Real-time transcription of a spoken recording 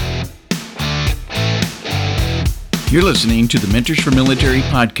You're listening to the Mentors for Military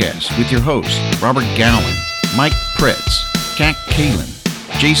podcast with your hosts, Robert Gowan, Mike Pretz, Kat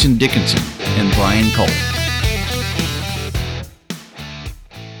Kalin, Jason Dickinson, and Brian Cole.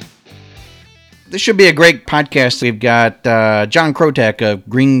 This should be a great podcast. We've got John Krotec of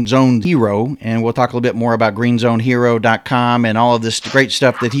GreenzoneHero, and we'll talk a little bit more about GreenzoneHero.com and all of this great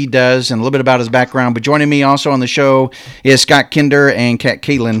stuff that he does and a little bit about his background. But joining me also on the show is Scott Kinder and Kat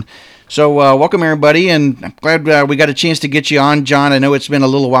Kalin. So welcome, everybody, and I'm glad we got a chance to get you on, John. I know it's been a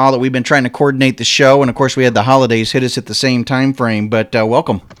little while that we've been trying to coordinate the show, and, of course, we had the holidays hit us at the same time frame, but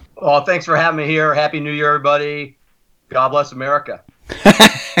welcome. Well, thanks for having me here. Happy New Year, everybody. God bless America.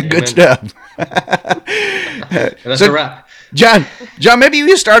 Good stuff. That's a wrap. John, maybe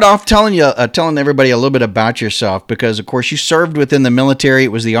you start off telling everybody a little bit about yourself, because, of course, you served within the military.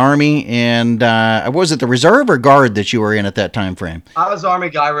 It was the Army, and was it the Reserve or Guard that you were in at that time frame? I was Army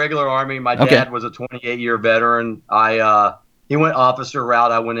guy, regular Army. My dad was a 28-year veteran. He went officer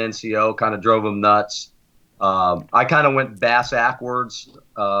route. I went NCO, kind of drove him nuts. I kind of went backwards.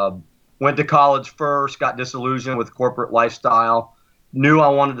 Went to college first, got disillusioned with corporate lifestyle. Knew I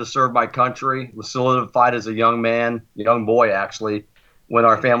wanted to serve my country, was solidified as a young boy actually, when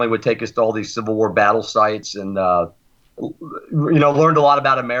our family would take us to all these Civil War battle sites, and learned a lot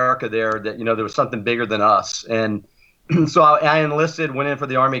about America there, that there was something bigger than us. And so I enlisted, went in for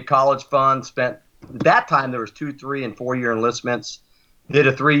the Army College Fund, spent, at that time there was 2, 3, and 4-year enlistments. Did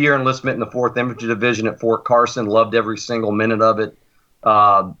a 3-year enlistment in the 4th Infantry Division at Fort Carson, loved every single minute of it.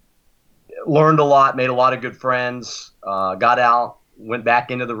 Learned a lot, made a lot of good friends, got out, went back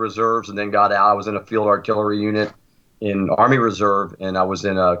into the reserves, and then got out. I was in a field artillery unit in Army Reserve, and I was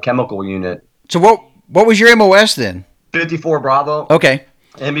in a chemical unit. So what was your MOS then? 54 Bravo. Okay.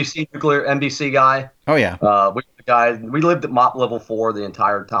 NBC guy. Oh, yeah. We lived at MOP level 4 the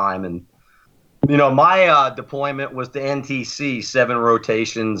entire time, and my deployment was to NTC, 7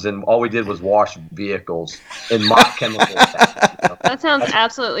 rotations, and all we did was wash vehicles in MOP chemical. That sounds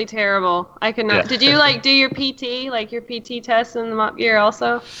absolutely terrible. I could not. Yeah. Did you do your PT, your PT test in the MOP year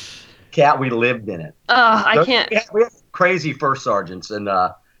also? Cat, we lived in it. Oh, I can't. We had crazy first sergeants, and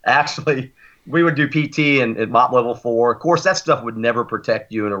actually we would do PT at MOP level 4. Of course, that stuff would never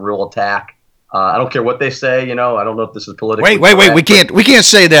protect you in a real attack. I don't care what they say, I don't know if this is politically Wait, we can't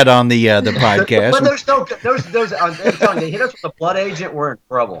say that on the podcast. But there's I'm telling you, hit us with a blood agent, we're in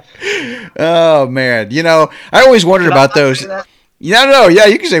trouble. Oh man, I always wondered about those. Yeah,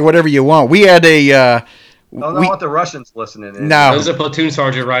 you can say whatever you want. We had a I don't want the Russians listening in. No. There's a platoon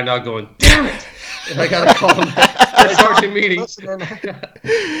sergeant right now going, damn it. I gotta call him sergeant meeting.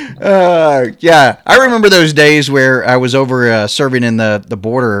 Yeah, I remember those days where I was over serving in the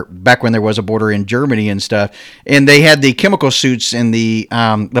border, back when there was a border in Germany and stuff, and they had the chemical suits and the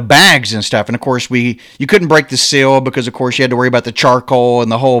bags and stuff, and of course you couldn't break the seal because of course you had to worry about the charcoal and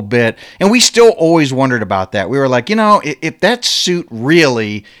the whole bit, and we still always wondered about that. We were like, if that suit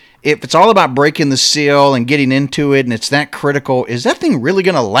really, if it's all about breaking the seal and getting into it and it's that critical, is that thing really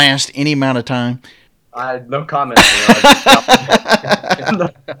going to last any amount of time? I had no comment.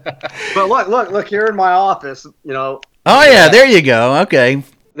 But look here in my office, Oh yeah, there you go. Okay.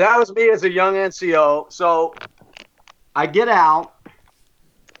 That was me as a young NCO. So I get out.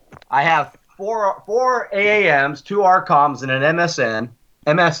 I have four AAMs, 2 RCOMs, and an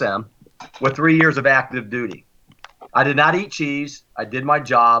MSM with 3 years of active duty. I did not eat cheese. I did my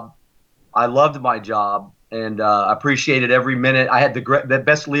job. I loved my job and appreciated every minute. I had the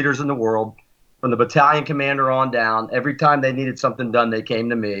best leaders in the world, from the battalion commander on down. Every time they needed something done, they came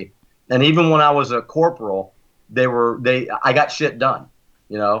to me. And even when I was a corporal, I got shit done.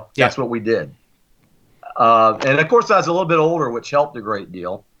 That's what we did. And of course, I was a little bit older, which helped a great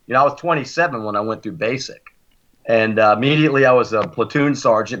deal. I was 27 when I went through basic, and immediately I was a platoon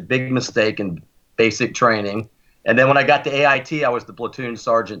sergeant. Big mistake in basic training. And then when I got to AIT, I was the platoon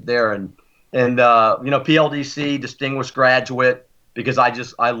sergeant there, and PLDC, distinguished graduate, because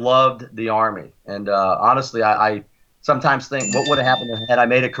I loved the Army. And honestly, I sometimes think, what would have happened had I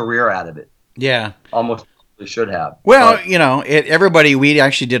made a career out of it? Yeah. Almost should have. Well, everybody, we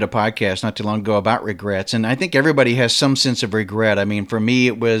actually did a podcast not too long ago about regrets, and I think everybody has some sense of regret. I mean, for me,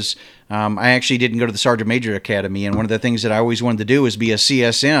 it was, I actually didn't go to the Sergeant Major Academy, and one of the things that I always wanted to do was be a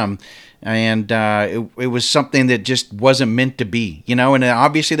CSM, and it was something that just wasn't meant to be, and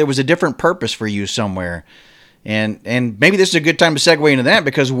obviously there was a different purpose for you somewhere. And maybe this is a good time to segue into that,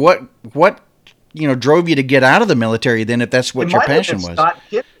 because what drove you to get out of the military then, if that's what your passion was?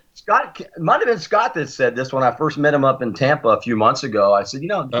 Scott, it might have been Scott that said this when I first met him up in Tampa a few months ago. I said,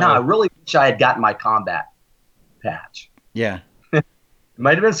 I really wish I had gotten my combat patch. Yeah. It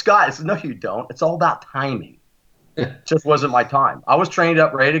might have been Scott. I said, no, you don't. It's all about timing. Just wasn't my time. I was trained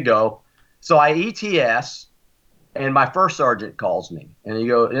up, ready to go. So I ETS, and my first sergeant calls me, and he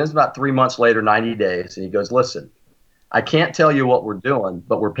goes, it was about 3 months later, 90 days, and he goes, listen, I can't tell you what we're doing,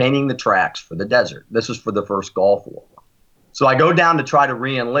 but we're painting the tracks for the desert. This is for the first Gulf War. So I go down to try to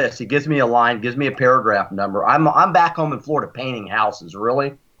re-enlist. He gives me a line, gives me a paragraph number. I'm back home in Florida painting houses,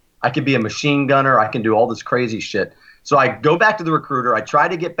 really. I could be a machine gunner. I can do all this crazy shit. So I go back to the recruiter. I try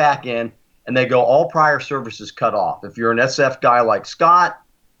to get back in, and they go, all prior services cut off. If you're an SF guy like Scott,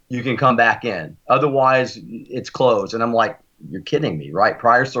 you can come back in. Otherwise, it's closed. And I'm like, you're kidding me, right?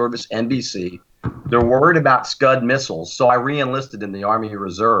 Prior service, NBC. They're worried about Scud missiles. So I re-enlisted in the Army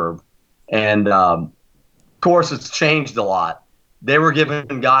Reserve. And, of course, it's changed a lot. They were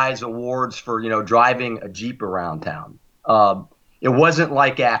giving guys awards for, driving a Jeep around town. It wasn't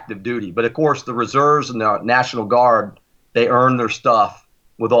like active duty. But, of course, the reserves and the National Guard, they earn their stuff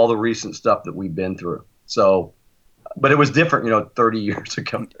with all the recent stuff that we've been through. So, but it was different, 30 years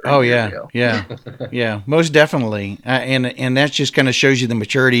ago. Oh, yeah. Yeah, most definitely. And that just kind of shows you the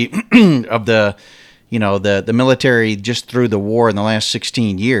maturity of the military just through the war in the last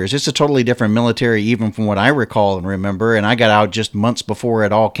 16 years. It's a totally different military, even from what I recall and remember. And I got out just months before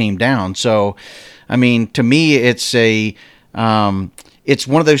it all came down. So, I mean, to me, it's it's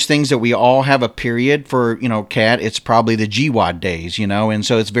one of those things that we all have a period for, Cat. It's probably the GWAD days, and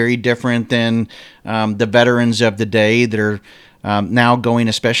so it's very different than the veterans of the day that are now going,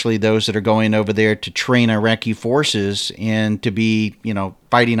 especially those that are going over there to train Iraqi forces and to be,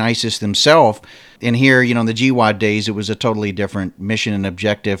 fighting ISIS themselves. And here, in the GWAD days, it was a totally different mission and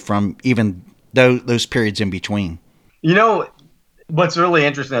objective from even those periods in between. What's really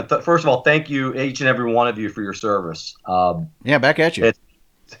interesting, first of all, thank you, each and every one of you, for your service. Yeah, back at you.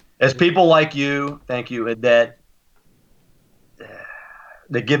 As people like you, thank you, that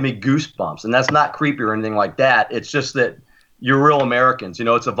give me goosebumps. And that's not creepy or anything like that. It's just that you're real Americans.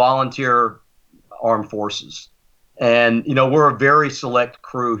 It's a volunteer armed forces. And, we're a very select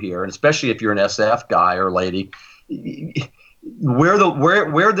crew here, and especially if you're an SF guy or lady, we're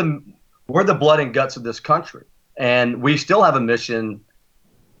the blood and guts of this country. And we still have a mission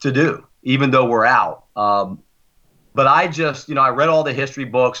to do, even though we're out. But I just, I read all the history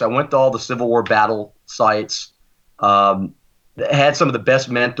books. I went to all the Civil War battle sites. Had some of the best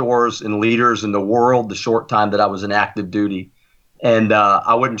mentors and leaders in the world the short time that I was in active duty. And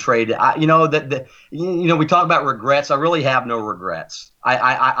I wouldn't trade it. We talk about regrets. I really have no regrets.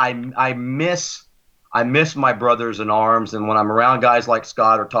 I miss my brothers in arms. And when I'm around guys like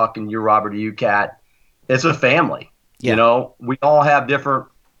Scott or talking to you, Robert, or you, Kat, it's a family. Yeah. We all have different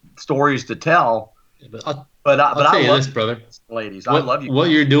stories to tell. I'll I tell you love this, brother. Ladies, I love you.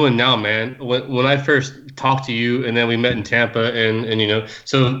 What you're doing now, man. When I first talked to you, and then we met in Tampa, and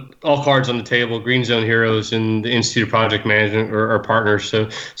so all cards on the table. Green Zone Heroes and the Institute of Project Management are partners. So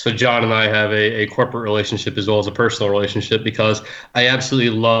John and I have a corporate relationship as well as a personal relationship, because I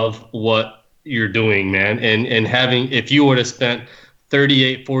absolutely love what you're doing, man. And having, if you would have spent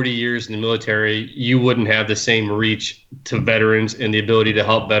 38, 40 years in the military, you wouldn't have the same reach to veterans and the ability to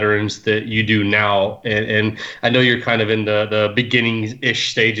help veterans that you do now. And I know you're kind of in the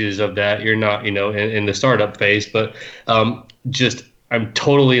beginning-ish stages of that. You're not, in the startup phase, but I'm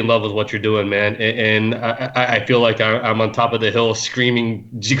totally in love with what you're doing, man. And I feel like I'm on top of the hill screaming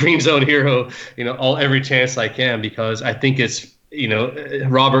Green Zone Hero, every chance I can, because I think it's,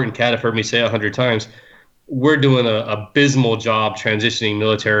 Robert and Kat have heard me say 100 times, we're doing an abysmal job transitioning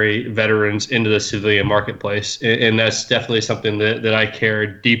military veterans into the civilian marketplace. And that's definitely something that I care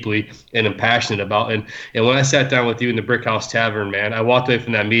deeply and am passionate about. And when I sat down with you in the Brick House Tavern, man, I walked away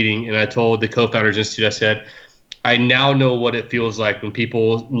from that meeting and I told the Co-Founders Institute, I said, I now know what it feels like when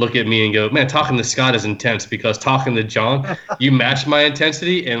people look at me and go, man, talking to Scott is intense, because talking to John, you matched my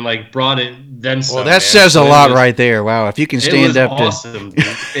intensity and brought it then some. Well, that says a lot right there. Wow. If you can stand up to. Awesome,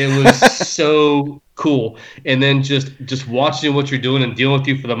 dude. It was so cool. And then just watching what you're doing and dealing with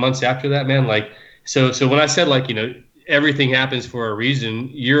you for the months after that, man, so when I said, everything happens for a reason,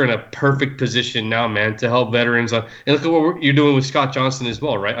 you're in a perfect position now, man, to help veterans and look at what you're doing with Scott Johnson as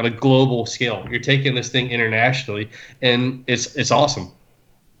well, right? On a global scale, you're taking this thing internationally, and it's awesome.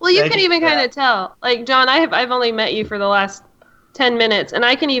 Well, you can even kind of tell, John, I've only met you for the last 10 minutes, and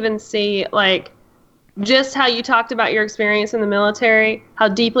I can even see just how you talked about your experience in the military, how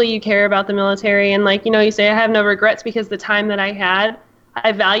deeply you care about the military. And you say, I have no regrets, because the time that I had,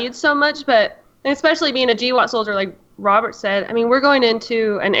 I valued so much. But especially being a GWAT soldier, like Robert said, I mean, we're going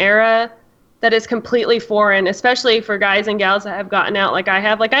into an era that is completely foreign, especially for guys and gals that have gotten out like I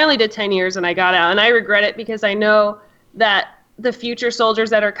have. I only did 10 years and I got out, and I regret it, because I know that the future soldiers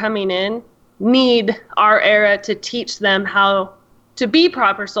that are coming in, need our era to teach them how to be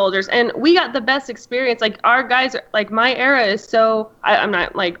proper soldiers. And we got the best experience. Like our guys, like my era is so, I'm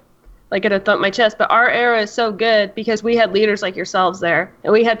not like gonna thump my chest, but our era is so good because we had leaders like yourselves there,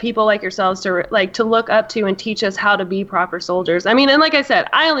 and we had people like yourselves to look up to and teach us how to be proper soldiers. I mean, and like I said,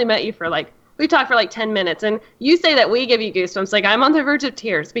 I only met you for we talked for 10 minutes, and you say that we give you goosebumps. Like I'm on the verge of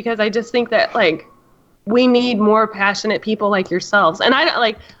tears because I just think that we need more passionate people like yourselves. And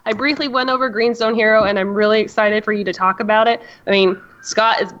I briefly went over GreenzoneHero, and I'm really excited for you to talk about it. I mean,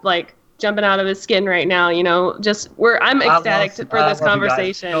 Scott is jumping out of his skin right now, I'm ecstatic for this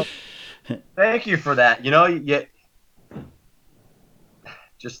conversation. Thank you for that.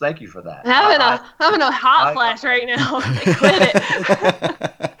 Just thank you for that. Having a hot flash right now. Quit it.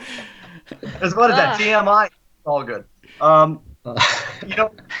 What is that? TMI? All good. I'm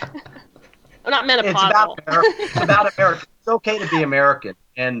not menopausal. It's about America. It's okay to be American.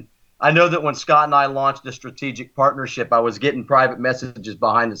 And I know that when Scott and I launched the strategic partnership, I was getting private messages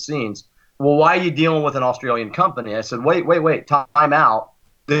behind the scenes. Well, why are you dealing with an Australian company? I said, wait, time out.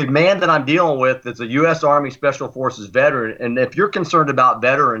 The man that I'm dealing with is a U.S. Army Special Forces veteran. And if you're concerned about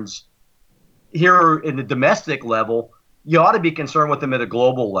veterans here in the domestic level, you ought to be concerned with them at a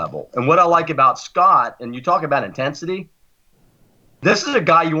global level. And what I like about Scott, and you talk about intensity, this is a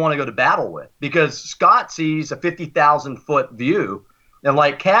guy you want to go to battle with because Scott sees a 50,000-foot view. And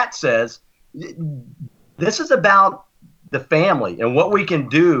like Kat says, this is about the family and what we can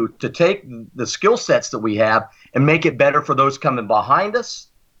do to take the skill sets that we have and make it better for those coming behind us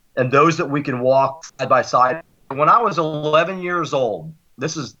and those that we can walk side by side. When I was 11 years old,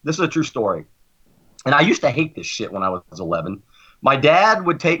 this is a true story. And I used to hate this shit when I was 11. My dad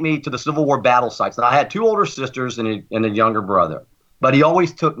would take me to the Civil War battle sites. And I had 2 older sisters and a younger brother, but he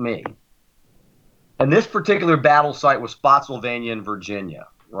always took me. And this particular battle site was Spotsylvania in Virginia,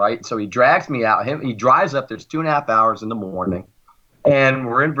 right? So he drags me out. He drives up. There's 2.5 hours in the morning, and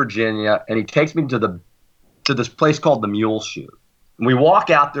we're in Virginia. And he takes me to this place called the Mule Shoot. And we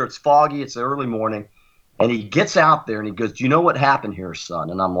walk out there. It's foggy. It's early morning, and he gets out there and he goes, "Do you know what happened here,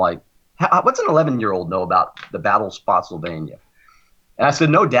 son?" And I'm like, "What's an 11-year-old know about the Battle of Spotsylvania?" And I said,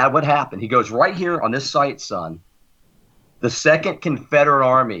 "No, Dad. What happened?" He goes, "Right here on this site, son. The 2nd Confederate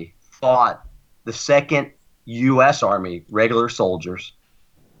Army fought the 2nd U.S. Army, regular soldiers.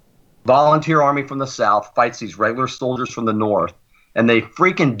 Volunteer Army from the South fights these regular soldiers from the North, and they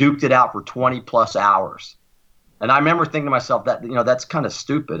freaking duked it out for 20-plus hours." And I remember thinking to myself that, that's kind of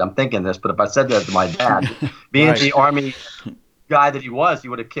stupid. I'm thinking this, but if I said that to my dad, being Right. the Army guy that he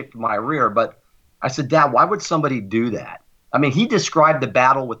would have kicked my rear. But I said, "Dad, why would somebody do that?" I mean, he described the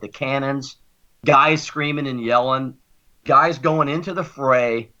battle with the cannons, guys screaming and yelling, guys going into the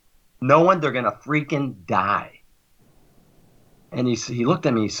fray, knowing they're going to freaking die. And he looked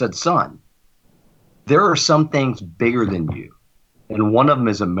at me, he said, "Son, there are some things bigger than you, and one of them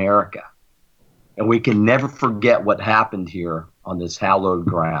is America. And we can never forget what happened here on this hallowed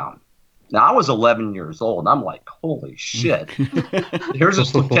ground." Now, I was 11 years old. I'm like, holy shit. Here's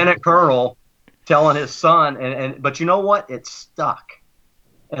this lieutenant colonel telling his son. But you know what? It stuck.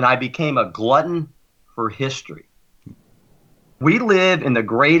 And I became a glutton for history. We live in the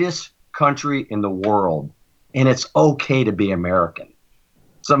greatest country in the world, and it's okay to be American.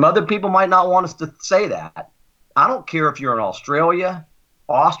 Some other people might not want us to say that. I don't care if you're in Australia,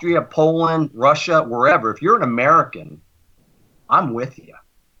 Austria, Poland, Russia, wherever. If you're an American, I'm with you.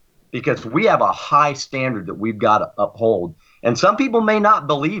 Because we have a high standard that we've got to uphold. And some people may not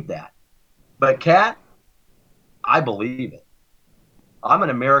believe that. But, Kat, I believe it. I'm an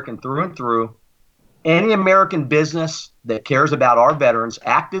American through and through. Any American business that cares about our veterans,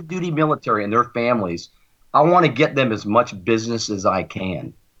 active duty military, and their families, I want to get them as much business as I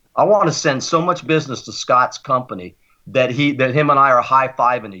can. I want to send so much business to Scott's company that him and I are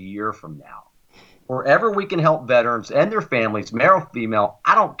high-fiving a year from now. Wherever we can help veterans and their families, male or female,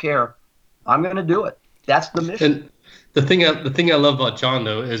 I don't care. I'm going to do it. That's the mission. And the thing I love about John,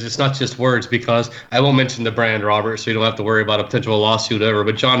 though, is it's not just words, because I won't mention the brand, Robert, so you don't have to worry about a potential lawsuit ever.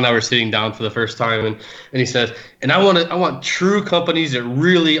 But John and I were sitting down for the first time, and he says, and I want true companies that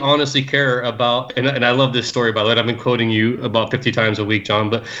really honestly care about, and I love this story, by the way. I've been quoting you about 50 times a week, John,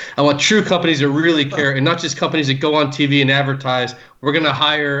 but I want true companies that really care, and not just companies that go on TV and advertise. We're going to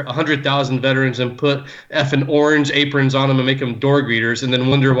hire 100,000 veterans and put effing orange aprons on them and make them door greeters, and then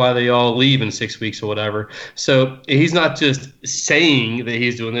wonder why they all leave in 6 weeks or whatever. So he's not just saying that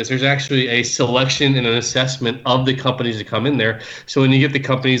he's doing this. There's actually a selection and an assessment of the companies that come in there. So when you get the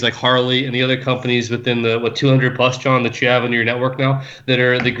companies like Harley and the other companies within the 200 plus, John, that you have on your network now that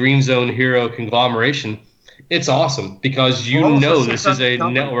are the GreenzoneHero conglomeration, it's awesome because this is a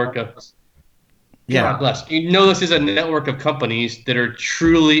network of. Yeah. God bless. You know, this is a network of companies that are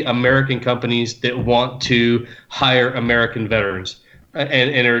truly American companies that want to hire American veterans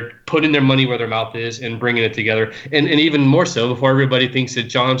and are putting their money where their mouth is and bringing it together. And even more so, before everybody thinks that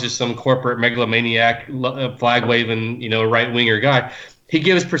John's just some corporate megalomaniac, flag waving, right winger guy. He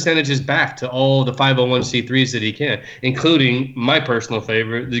gives percentages back to all the 501c3s that he can, including my personal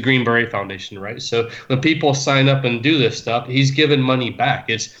favorite, the Green Beret Foundation, right? So when people sign up and do this stuff, he's giving money back.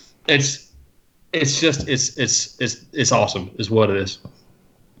 It's awesome is what it is.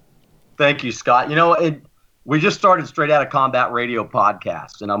 Thank you, Scott. We just started Straight Outta Combat Radio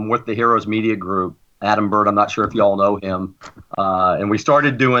podcast, and I'm with the Heroes Media Group. Adam Bird, I'm not sure if you all know him. And we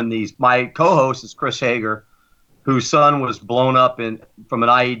started doing these. My co-host is Chris Hager, whose son was blown up from an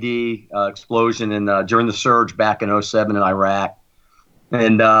IED explosion during the surge back in 2007 in Iraq.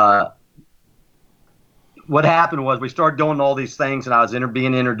 And what happened was we started doing all these things, and I was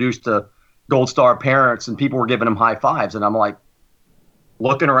being introduced to Gold Star parents, and people were giving them high fives. And I'm like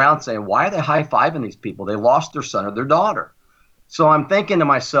looking around saying, why are they high fiving these people? They lost their son or their daughter. So I'm thinking to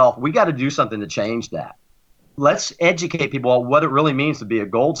myself, we got to do something to change that. Let's educate people on what it really means to be a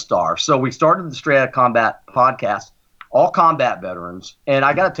Gold Star. So we started the Straight Outta Combat podcast, all combat veterans. And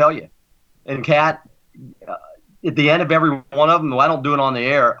I got to tell you, and Kat, at the end of every one of them, I don't do it on the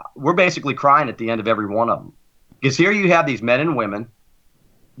air, we're basically crying at the end of every one of them. Because here you have these men and women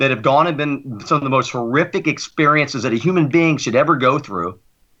that have gone and been some of the most horrific experiences that a human being should ever go through,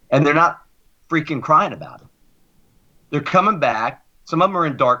 and they're not freaking crying about it. They're coming back. Some of them are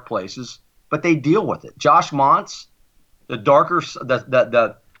in dark places, but they deal with it. Josh Montz, the dark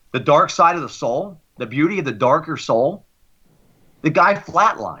side of the soul, the beauty of the darker soul, the guy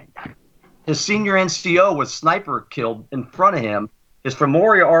flatlined. His senior NCO was sniper killed in front of him. His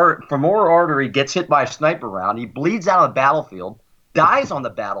femoral artery gets hit by a sniper round. He bleeds out of the battlefield, dies on the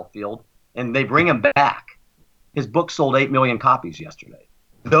battlefield, and they bring him back. His book sold 8 million copies yesterday.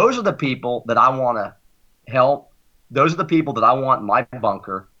 Those are the people that I want to help. Those are the people that I want in my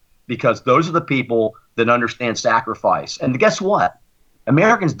bunker, because those are the people that understand sacrifice. And guess what?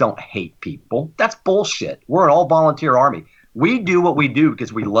 Americans don't hate people. That's bullshit. We're an all-volunteer army. We do what we do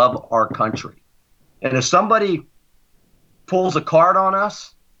because we love our country. And if somebody pulls a card on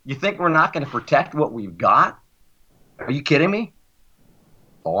us, you think we're not going to protect what we've got? Are you kidding me?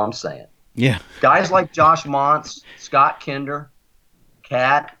 All I'm saying. Yeah. Guys like Josh Montz, Scott Kinder,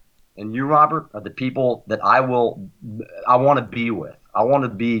 Kat, and you, Robert, are the people that I want to be with. I want to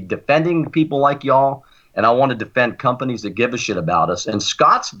be defending people like y'all, and I want to defend companies that give a shit about us. And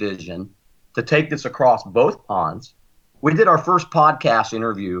Scott's vision to take this across both ponds. We did our first podcast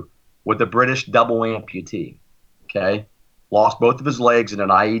interview with a British double amputee. Okay, lost both of his legs in an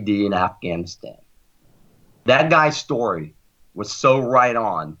IED in Afghanistan. That guy's story was so right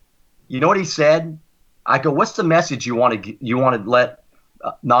on. You know what he said? I go, what's the message you want to let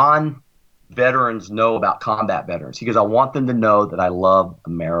non-veterans know about combat veterans? He goes, I want them to know that I love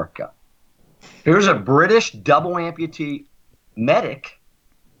America. Here's a British double amputee medic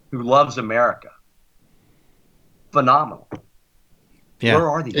who loves America. Phenomenal. Yeah. Where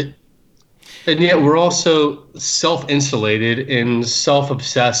are these? And yet we're also self-insulated and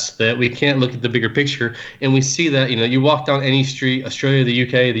self-obsessed that we can't look at the bigger picture. And we see that, you walk down any street, Australia, the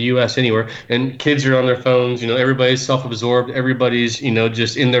UK, the US, anywhere, and kids are on their phones, everybody's self-absorbed, everybody's,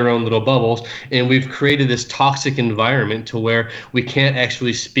 just in their own little bubbles. And we've created this toxic environment to where we can't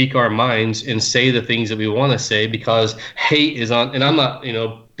actually speak our minds and say the things that we want to say because hate is on, and I'm not,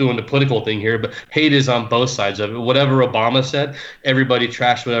 doing the political thing here, but hate is on both sides of it. Whatever Obama said, everybody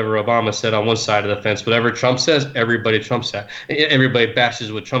trashed whatever Obama said on one side of the fence. Whatever Trump says, everybody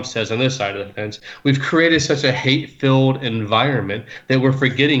bashes what Trump says on this side of the fence. We've created such a hate-filled environment that we're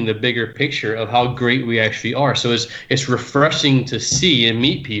forgetting the bigger picture of how great we actually are. So it's refreshing to see and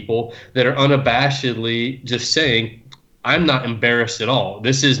meet people that are unabashedly just saying, I'm not embarrassed at all.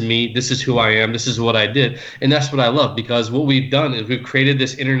 This is me. This is who I am. This is what I did. And that's what I love, because what we've done is we've created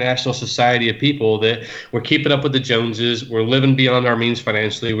this international society of people that we're keeping up with the Joneses. We're living beyond our means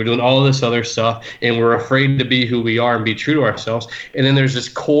financially. We're doing all this other stuff, and we're afraid to be who we are and be true to ourselves. And then there's this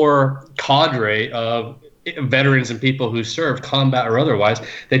core cadre of veterans and people who serve combat or otherwise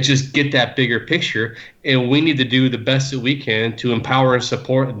that just get that bigger picture, and we need to do the best that we can to empower and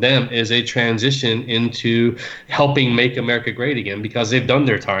support them as they transition into helping make America great again, because they've done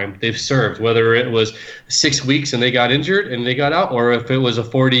their time, they've served, whether it was 6 weeks and they got injured and they got out, or if it was a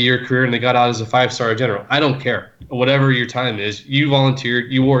 40-year career and they got out as a 5-star general. I don't care. Whatever your time is, you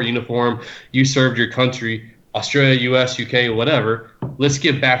volunteered, you wore a uniform, you served your country, Australia, US, UK, whatever. let's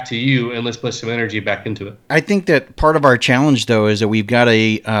give back to you and let's put some energy back into it. I think that part of our challenge, though, is that we've got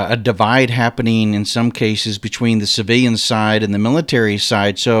a divide happening in some cases between the civilian side and the military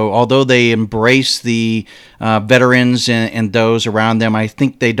side. So although they embrace the veterans and those around them, I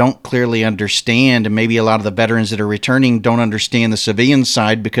think they don't clearly understand, and maybe a lot of the veterans that are returning don't understand the civilian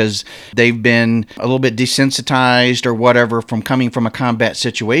side because they've been a little bit desensitized or whatever from coming from a combat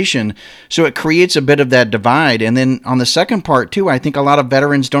situation. So it creates a bit of that divide. And then on the second part, too, I think a lot of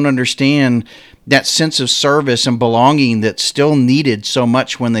veterans don't understand that sense of service and belonging that's still needed so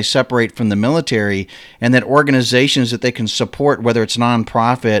much when they separate from the military, and that organizations that they can support, whether it's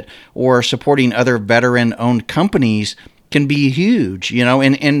nonprofit or supporting other veteran-owned companies, can be huge,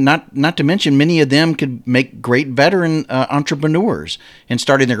 and not to mention many of them could make great veteran entrepreneurs and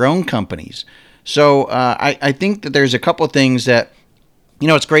starting their own companies. So I think that there's a couple of things that,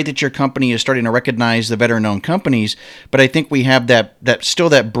 it's great that your company is starting to recognize the veteran-owned companies, but I think we have that still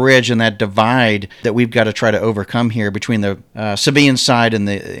that bridge and that divide that we've got to try to overcome here between the civilian side and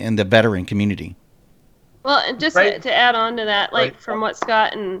the veteran community. Well, and just to add on to that, like from what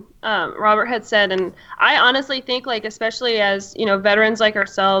Scott and Robert had said, and I honestly think, like, especially as, veterans like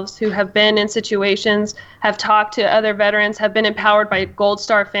ourselves who have been in situations, have talked to other veterans, have been empowered by Gold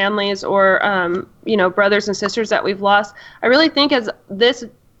Star families or, brothers and sisters that we've lost. I really think as this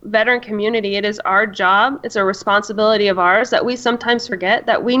veteran community, it is our job, it's a responsibility of ours that we sometimes forget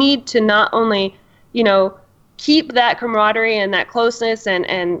that we need to not only, keep that camaraderie and that closeness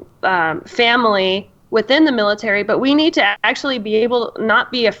and family within the military, but we need to actually be able to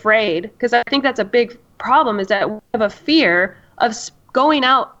not be afraid, because I think that's a big problem, is that we have a fear of going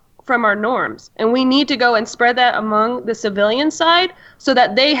out from our norms, and we need to go and spread that among the civilian side so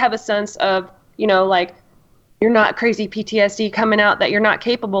that they have a sense of, like, you're not crazy PTSD coming out, that you're not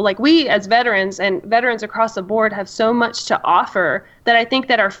capable. Like, we as veterans and veterans across the board have so much to offer that I think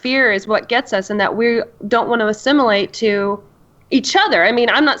that our fear is what gets us, and that we don't want to assimilate to each other. I mean,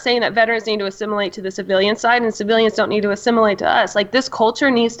 I'm not saying that veterans need to assimilate to the civilian side and civilians don't need to assimilate to us. Like, this culture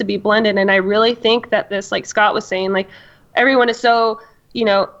needs to be blended. And I really think that this, like Scott was saying, like, everyone is so,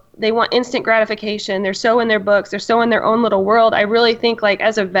 they want instant gratification. They're so in their books. They're so in their own little world. I really think, like,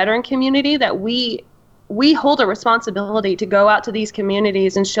 as a veteran community, that we hold a responsibility to go out to these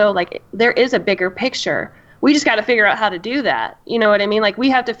communities and show, like, there is a bigger picture. We just got to figure out how to do that. You know what I mean? Like, we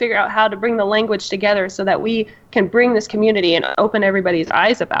have to figure out how to bring the language together so that we can bring this community and open everybody's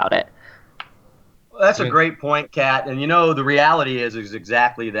eyes about it. Well, that's a great point, Kat. And, the reality is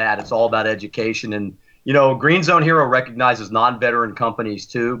exactly that. It's all about education. And, GreenzoneHero recognizes non-veteran companies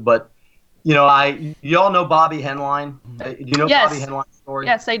too. But, you all know Bobby Henline? Do you know Yes. Bobby Henline's story?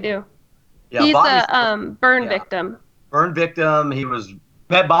 Yes, I do. Yeah, he's Bobby's a burn victim. Burn victim.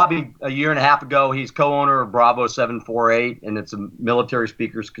 Met Bobby a year and a half ago. He's co-owner of Bravo 748, and it's a military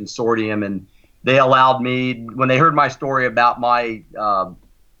speakers consortium. And they allowed me, when they heard my story about my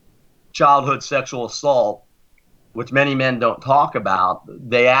childhood sexual assault, which many men don't talk about,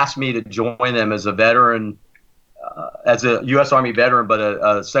 they asked me to join them as a veteran, as a U.S. Army veteran, but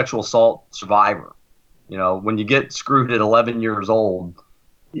a sexual assault survivor. When you get screwed at 11 years old,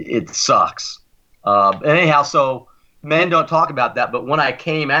 it sucks. Anyhow, so men don't talk about that, but when I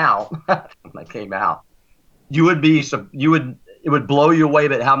came out, it would blow you away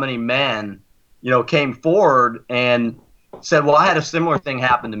at how many men, came forward and said, well, I had a similar thing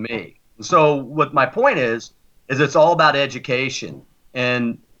happen to me. And so what my point is it's all about education.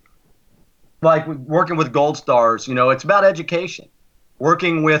 And like working with Gold Stars, it's about education.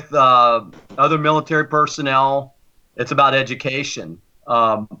 Working with other military personnel, it's about education.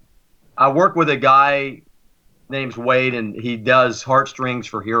 I work with a guy name's Wade, and he does Heartstrings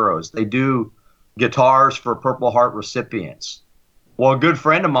for Heroes. They do guitars for Purple Heart recipients. Well, a good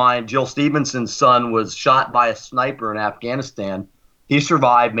friend of mine, Jill Stevenson's son, was shot by a sniper in Afghanistan. He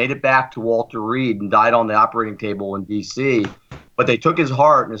survived, made it back to Walter Reed, and died on the operating table in D.C. But they took his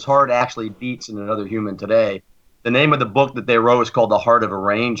heart, and his heart actually beats in another human today. The name of the book that they wrote is called The Heart of a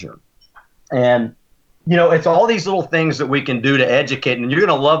Ranger. And it's all these little things that we can do to educate. And you're going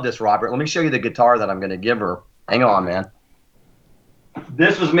to love this, Robert. Let me show you the guitar that I'm going to give her. Hang on, man.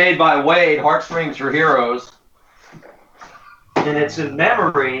 This was made by Wade, Heartstrings for Heroes. And it's in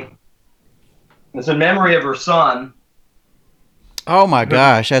memory. It's in memory of her son. Oh, my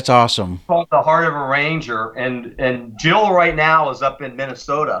gosh. That's awesome. It's called The Heart of a Ranger. And Jill right now is up in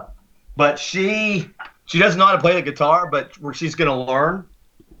Minnesota. But she doesn't know how to play the guitar, but she's going to learn.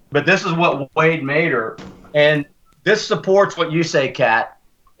 But this is what Wade made her. And this supports what you say, Kat.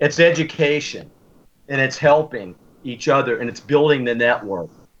 It's education, and it's helping each other, and it's building the network.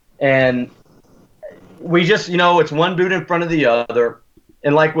 And, we just, it's one boot in front of the other.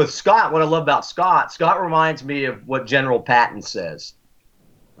 And like with Scott, what I love about Scott reminds me of what General Patton says.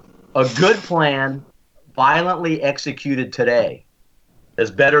 A good plan violently executed today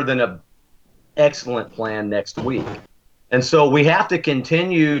is better than an excellent plan next week. And so we have to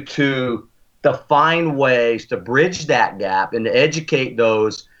continue to find ways to bridge that gap and to educate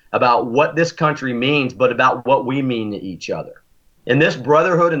those about what this country means, but about what we mean to each other. In this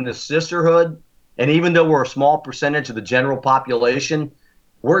brotherhood and this sisterhood, and even though we're a small percentage of the general population,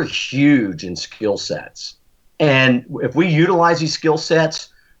 we're huge in skill sets. And if we utilize these skill sets,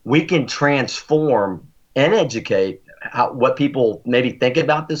 we can transform and educate what people maybe think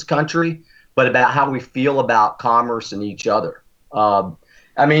about this country, but about how we feel about commerce and each other.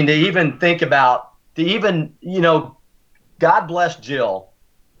 I mean, to even think about, God bless Jill.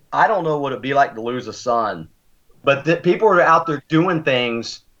 I don't know what it'd be like to lose a son, but that people are out there doing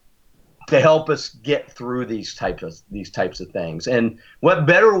things to help us get through these types of things. And what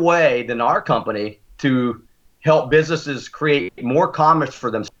better way than our company to help businesses create more commerce for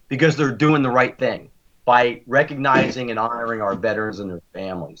them, because they're doing the right thing by recognizing and honoring our veterans and their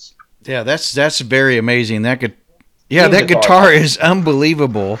families. Yeah, that's very amazing. That guitar is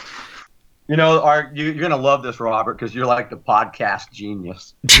unbelievable. You're gonna love this, Robert, because you're like the podcast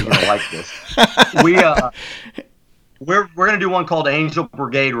genius. You're gonna like this. We're gonna do one called Angel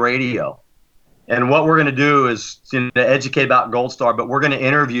Brigade Radio, and what we're gonna do is to educate about Gold Star, but we're gonna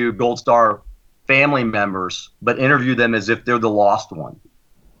interview Gold Star family members, but interview them as if they're the lost one.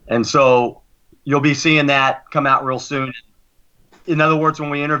 And so you'll be seeing that come out real soon. In other words, when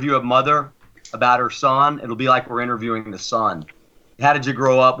we interview a mother about her son, it'll be like we're interviewing the son. How did you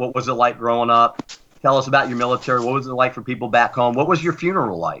grow up? What was it like growing up? Tell us about your military. What was it like for people back home? What was your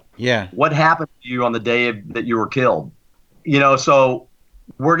funeral like? Yeah. What happened to you on the day that you were killed? So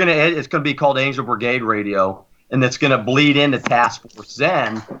it's going to be called Angel Brigade Radio, and it's going to bleed into Task Force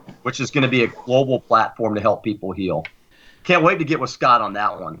Zen, which is going to be a global platform to help people heal. Can't wait to get with Scott on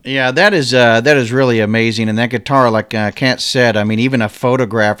that one. Yeah, that is really amazing. And that guitar, like Kat said, I mean, even a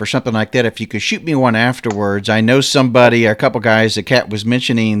photograph or something like that, if you could shoot me one afterwards. I know somebody, a couple guys that Kat was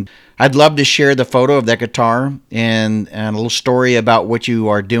mentioning, I'd love to share the photo of that guitar and a little story about what you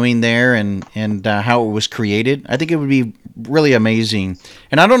are doing there and how it was created. I think it would be really amazing.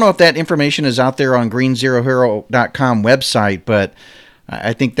 And I don't know if that information is out there on GreenzoneHero.com website, but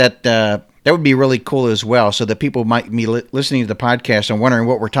I think that would be really cool as well, so that people might be listening to the podcast and wondering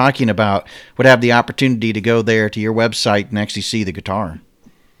what we're talking about would have the opportunity to go there to your website and actually see the guitar.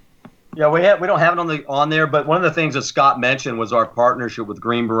 Yeah, we don't have it on there, but one of the things that Scott mentioned was our partnership with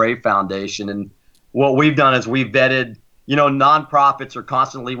Green Beret Foundation. And what we've done is we've vetted, nonprofits are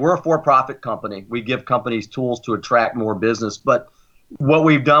constantly, we're a for-profit company. We give companies tools to attract more business. But what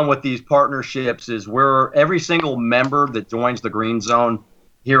we've done with these partnerships is every single member that joins the Green Zone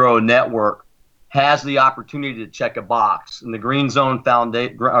Hero Network has the opportunity to check a box, and the Green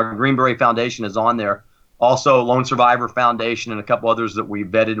Beret Foundation is on there. Also, Lone Survivor Foundation and a couple others that we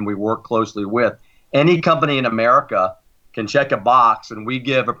vetted and we work closely with. Any company in America can check a box, and we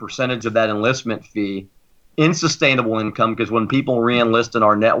give a percentage of that enlistment fee in sustainable income, because when people re-enlist in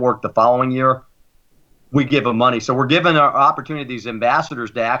our network the following year, we give them money. So we're giving our opportunity to these ambassadors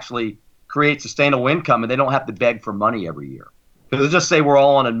to actually create sustainable income, and they don't have to beg for money every year. Because let's just say we're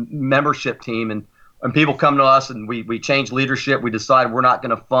all on a membership team, and people come to us and we change leadership. We decide we're not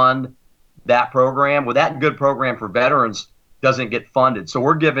going to fund that program. Well, that good program for veterans doesn't get funded. So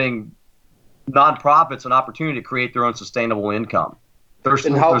we're giving nonprofits an opportunity to create their own sustainable income. There's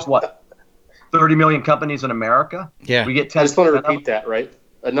what, 30 million companies in America? Yeah. We get 10. I just want to repeat that, right?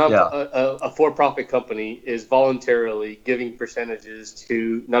 A for-profit company is voluntarily giving percentages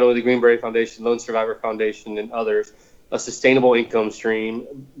to not only the Green Beret Foundation, Lone Survivor Foundation, and others, a sustainable income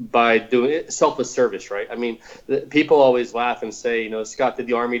stream by doing it, selfless service, right? I mean, people always laugh and say, Scott, did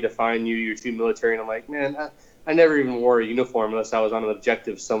the Army define you? You're too military. And I'm like, man, I never even wore a uniform unless I was on an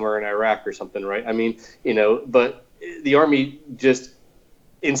objective somewhere in Iraq or something, right? I mean, but the Army just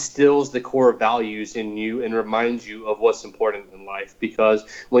instills the core values in you and reminds you of what's important in life. Because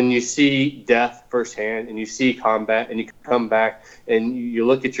when you see death firsthand and you see combat and you come back and you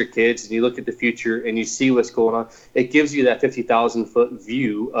look at your kids and you look at the future and you see what's going on, it gives you that 50,000 foot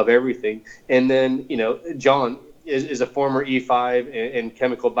view of everything. And then, John is a former E5 and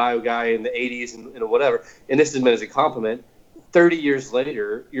chemical bio guy in the 80s and whatever. And this is meant as a compliment. 30 years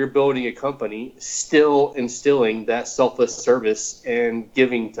later, you're building a company still instilling that selfless service and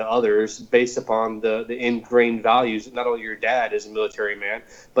giving to others based upon the ingrained values, not only your dad as a military man,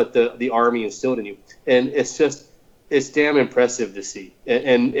 but the Army instilled in you. And it's just, it's damn impressive to see.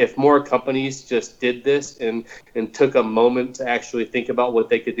 And if more companies just did this and took a moment to actually think about what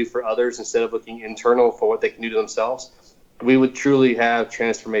they could do for others instead of looking internal for what they can do to themselves, we would truly have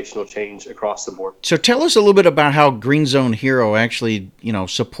transformational change across the board. So tell us a little bit about how GreenzoneHero actually,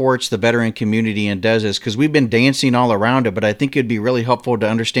 supports the veteran community and does this, because we've been dancing all around it, but I think it'd be really helpful to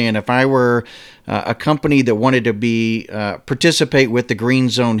understand if I were a company that wanted to be participate with the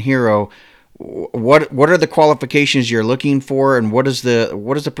GreenzoneHero, what are the qualifications you're looking for, and what is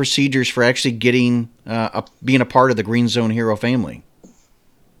the procedures for actually getting being a part of the GreenzoneHero family?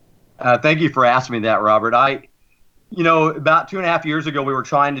 Thank you for asking me that, Robert. About 2.5 years ago, we were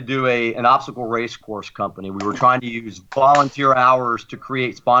trying to do an obstacle race course company. We were trying to use volunteer hours to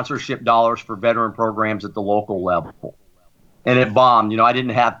create sponsorship dollars for veteran programs at the local level, and it bombed. I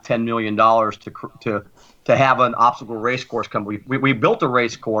didn't have $10 million to have an obstacle race course company. We built a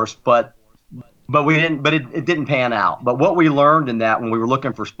race course, but we didn't. But it didn't pan out. But what we learned in that when we were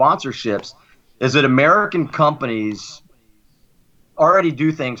looking for sponsorships is that American companies already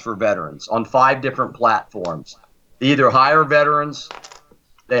do things for veterans on 5 different platforms. They either hire veterans,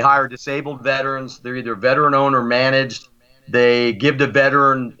 they hire disabled veterans, they're either veteran owned or managed, they give to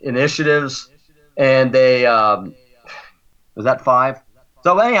veteran initiatives, and they, was that 5?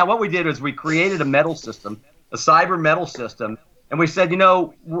 So anyhow, what we did is we created a medal system, a cyber medal system, and we said,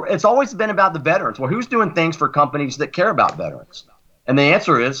 it's always been about the veterans. Well, who's doing things for companies that care about veterans? And the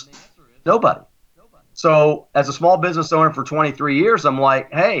answer is nobody. So as a small business owner for 23 years, I'm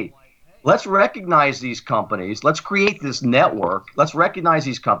like, hey, let's recognize these companies. Let's create this network. Let's recognize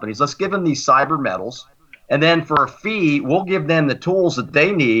these companies. Let's give them these cyber medals. And then for a fee, we'll give them the tools that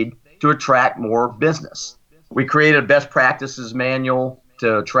they need to attract more business. We created a best practices manual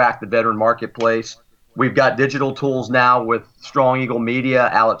to attract the veteran marketplace. We've got digital tools now with Strong Eagle Media,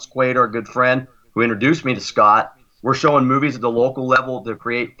 Alex Quaid, our good friend, who introduced me to Scott. We're showing movies at the local level to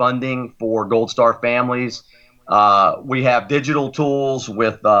create funding for Gold Star families. We have digital tools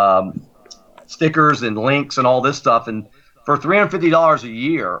with stickers and links and all this stuff. And for $350 a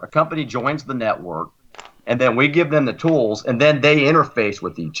year, a company joins the network, and then we give them the tools, and then they interface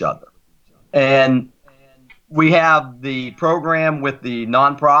with each other. And we have the program with the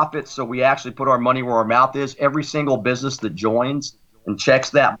nonprofits, so we actually put our money where our mouth is. Every single business that joins and checks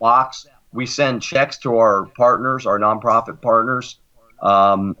that box, we send checks to our partners, our nonprofit partners.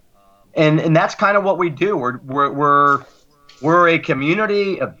 And that's kind of what we do. We're a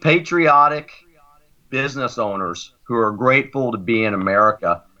community of patriotic business owners who are grateful to be in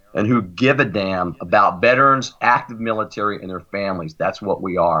America and who give a damn about veterans, active military, and their families. That's what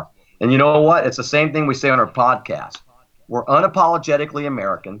we are. And you know what? It's the same thing we say on our podcast. We're unapologetically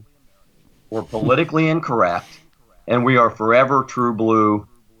American. We're politically incorrect. And we are forever true blue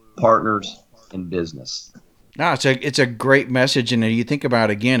partners in business. No, it's a great message, and you think about,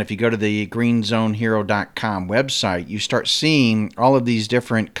 again, if you go to the GreenzoneHero.com website, you start seeing all of these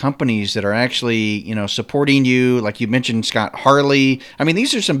different companies that are actually, supporting you. Like you mentioned, Scott, Harley. I mean,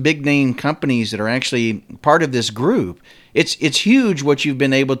 these are some big name companies that are actually part of this group. It's huge what you've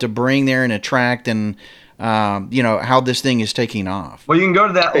been able to bring there and attract, and how this thing is taking off. Well, you can go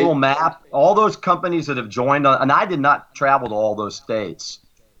to that little map. All those companies that have joined, and I did not travel to all those states.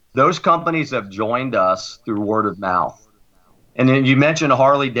 Those companies have joined us through word of mouth. And then you mentioned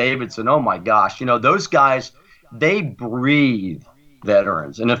Harley Davidson. Oh my gosh, those guys, they breathe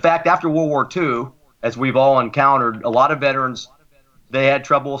veterans. And in fact, after World War II, as we've all encountered, a lot of veterans, they had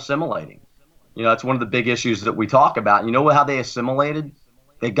trouble assimilating. It's one of the big issues that we talk about. You know how they assimilated?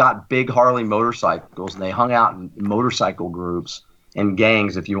 They got big Harley motorcycles and they hung out in motorcycle groups and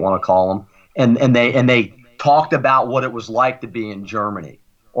gangs, if you want to call them. And they talked about what it was like to be in Germany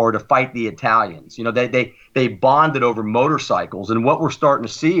or to fight the Italians. They bonded over motorcycles. And what we're starting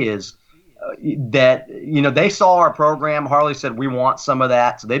to see is that, they saw our program. Harley said, we want some of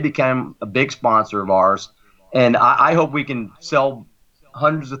that. So they became a big sponsor of ours. And I hope we can sell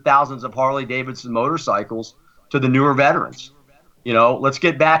hundreds of thousands of Harley Davidson motorcycles to the newer veterans. Let's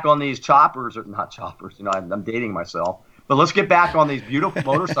get back on these choppers, or not choppers, I'm dating myself, but let's get back on these beautiful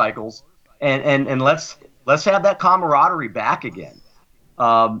motorcycles and let's have that camaraderie back again.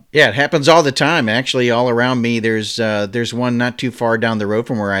 Yeah, it happens all the time. Actually, all around me, there's one not too far down the road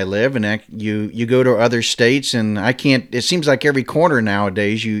from where I live, and you go to other states, and I can't. It seems like every corner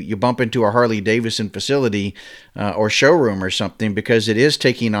nowadays you bump into a Harley Davidson facility or showroom or something, because it is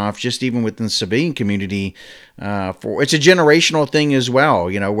taking off, just even within the civilian community. It's a generational thing as well,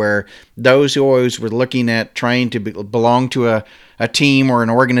 where those who always were looking at trying to belong to a a team or an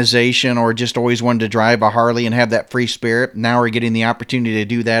organization, or just always wanted to drive a Harley and have that free spirit. Now are getting the opportunity to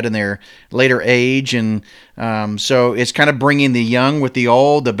do that in their later age. And so it's kind of bringing the young with the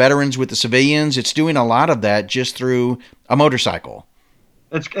old, the veterans with the civilians. It's doing a lot of that just through a motorcycle.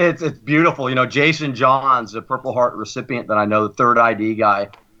 It's beautiful. You know, Jason Johns, a Purple Heart recipient that I know, the third ID guy.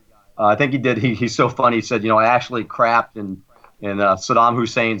 I think he's so funny. He said, you know, I actually crapped in Saddam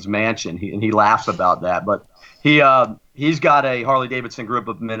Hussein's mansion. He laughs about that. But he's got a Harley Davidson group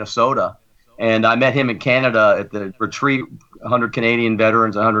of Minnesota, and I met him in Canada at the retreat. 100 Canadian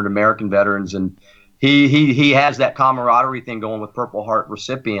veterans, 100 American veterans, and he has that camaraderie thing going with Purple Heart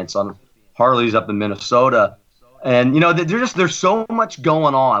recipients on Harleys up in Minnesota. And, you know, there's so much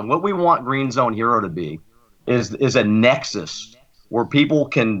going on. What we want Green Zone Hero to be is a nexus where people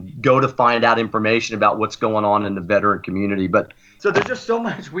can go to find out information about what's going on in the veteran community. But so there's just so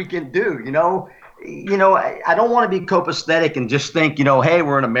much we can do, you know. I don't want to be copacetic and just think, you know, hey,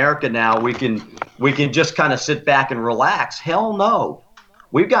 we're in America now. We can just kind of sit back and relax. Hell no.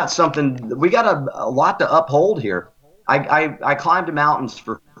 We got a lot to uphold here. I climbed mountains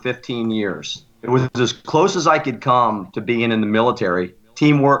for 15 years. It was as close as I could come to being in the military.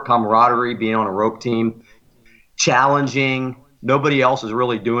 Teamwork, camaraderie, being on a rope team, challenging. Nobody else is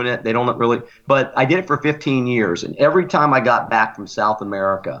really doing it. They don't really. But I did it for 15 years. And every time I got back from South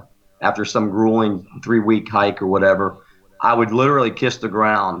America after some grueling 3-week hike or whatever, I would literally kiss the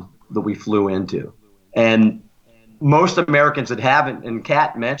ground that we flew into. And most Americans that haven't, and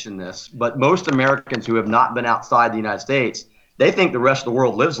Kat mentioned this, but most Americans who have not been outside the United States, they think the rest of the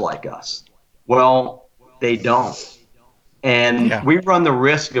world lives like us. Well, they don't. And we run the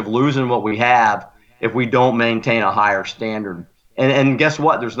risk of losing what we have if we don't maintain a higher standard. And guess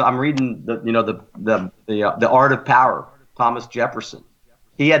what? I'm reading the Art of Power, Thomas Jefferson.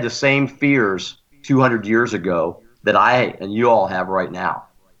 He had the same fears 200 years ago that I and you all have right now.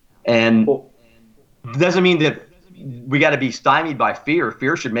 And it doesn't mean that we got to be stymied by fear.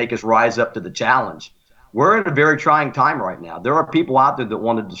 Fear should make us rise up to the challenge. We're in a very trying time right now. There are people out there that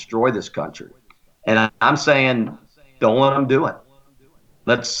want to destroy this country. And I'm saying, don't let them do it.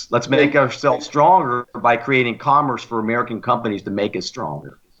 Let's make ourselves stronger by creating commerce for American companies to make us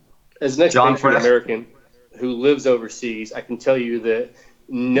stronger. As an expatriate American who lives overseas, I can tell you that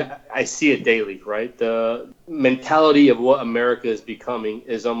I see it daily, right? The mentality of what America is becoming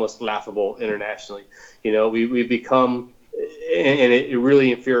is almost laughable internationally. You know, we've become, and it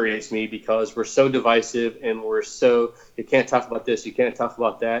really infuriates me because we're so divisive and you can't talk about this, you can't talk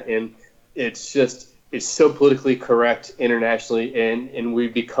about that. And it's so politically correct internationally, and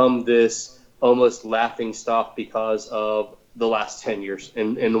we've become this almost laughing stock because of the last 10 years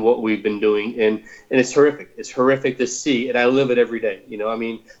and what we've been doing. And it's horrific. It's horrific to see, and I live it every day. You know, I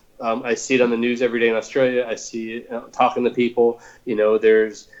mean, I see it on the news every day in Australia. I see it talking to people. You know,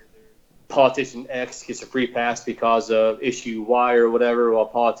 there's politician X gets a free pass because of issue Y or whatever, while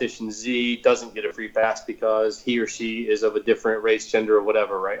politician Z doesn't get a free pass because he or she is of a different race, gender, or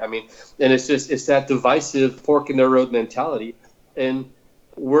whatever, right? I mean, and it's that divisive fork in the road mentality. And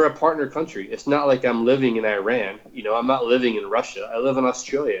we're a partner country. It's not like I'm living in Iran. You know, I'm not living in Russia. I live in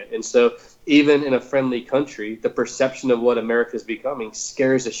Australia. And so even in a friendly country, the perception of what America is becoming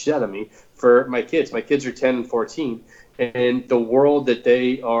scares the shit out of me for my kids. My kids are 10 and 14. And the world that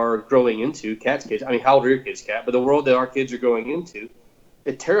they are growing into, Kat's kids, I mean, how old are your kids, Kat? But the world that our kids are growing into,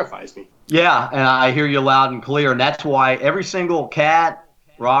 it terrifies me. Yeah, and I hear you loud and clear. And that's why every single Kat,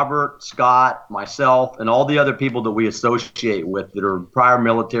 Robert, Scott, myself, and all the other people that we associate with that are prior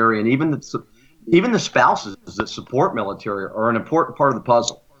military, and even the spouses that support military are an important part of the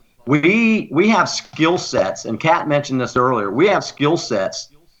puzzle. We have skill sets, and Kat mentioned this earlier. We have skill sets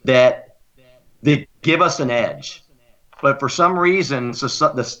that give us an edge. But for some reason,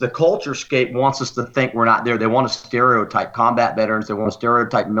 the culture scape wants us to think we're not there. They want to stereotype combat veterans. They want to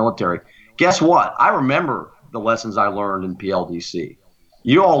stereotype military. Guess what? I remember the lessons I learned in PLDC.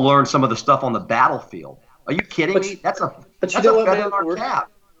 You all learned some of the stuff on the battlefield. Are you kidding me? That's a feather in our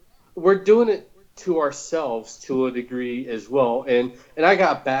cap. We're doing it to ourselves to a degree as well. And I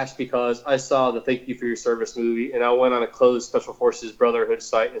got bashed because I saw the Thank You for Your Service movie, and I went on a closed Special Forces Brotherhood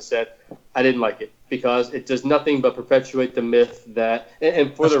site and said I didn't like it because it does nothing but perpetuate the myth that.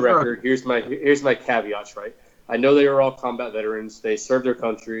 And for the record, here's my caveats, right? I know they are all combat veterans. They serve their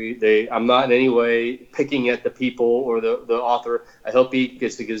country. I'm not in any way picking at the people or the author. I hope he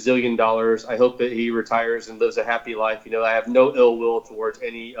gets $1 gazillion. I hope that he retires and lives a happy life. You know, I have no ill will towards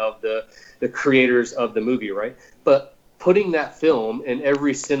any of the creators of the movie, right? But putting that film in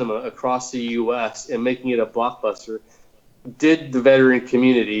every cinema across the U.S. and making it a blockbuster did the veteran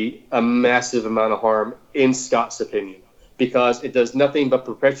community a massive amount of harm, in Scott's opinion. because it does nothing but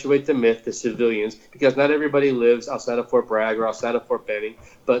perpetuate the myth to civilians, because not everybody lives outside of Fort Bragg or outside of Fort Benning,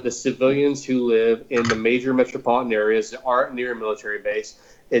 but the civilians who live in the major metropolitan areas that aren't near a military base,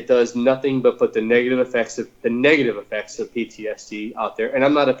 it does nothing but put the negative effects of PTSD out there. And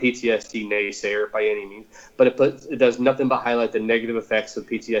I'm not a PTSD naysayer by any means, but it does nothing but highlight the negative effects of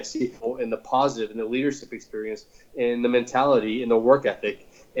PTSD and the positive and the leadership experience and the mentality and the work ethic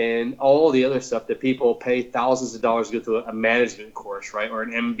and all the other stuff that people pay thousands of dollars to go through a management course, right, or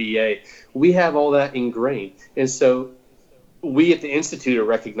an MBA. We have all that ingrained. And so we at the Institute are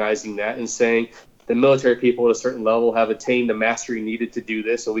recognizing that and saying the military people at a certain level have attained the mastery needed to do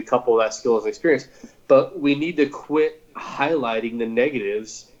this, and we couple that skills and experience. But we need to quit highlighting the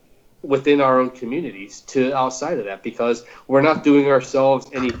negatives within our own communities to outside of that, because we're not doing ourselves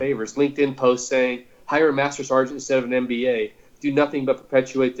any favors. LinkedIn posts saying, hire a master sergeant instead of an MBA, do nothing but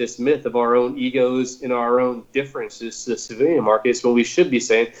perpetuate this myth of our own egos and our own differences to the civilian markets, when we should be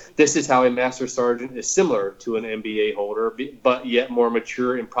saying this is how a master sergeant is similar to an MBA holder, but yet more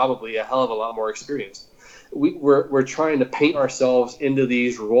mature and probably a hell of a lot more experienced. We're trying to paint ourselves into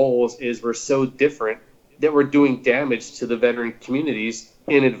these roles as we're so different that we're doing damage to the veteran communities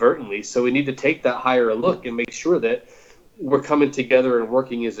inadvertently. So we need to take that higher look and make sure that we're coming together and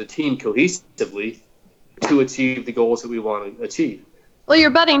working as a team cohesively to achieve the goals that we want to achieve. Well,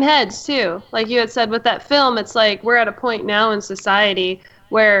 you're butting heads too. Like you had said with that film, it's like we're at a point now in society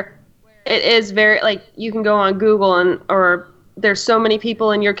where it is very, like, you can go on Google or there's so many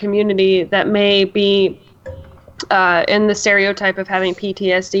people in your community that may be in the stereotype of having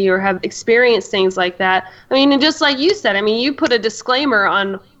PTSD or have experienced things like that. I mean, and just like you said, I mean, you put a disclaimer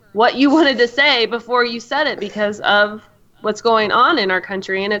on what you wanted to say before you said it because of what's going on in our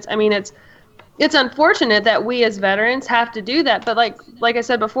country. And it's unfortunate that we as veterans have to do that. But like I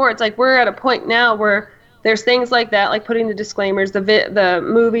said before, it's like we're at a point now where there's things like that, like putting the disclaimers, the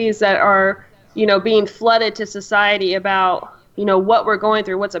movies that are, being flooded to society about, what we're going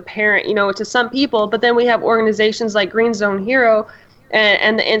through, what's apparent, to some people. But then we have organizations like GreenzoneHero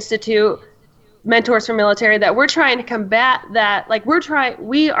and the Institute, Mentors for Military, that we're trying to combat that. Like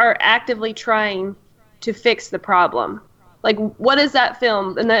we are actively trying to fix the problem. Like, what is that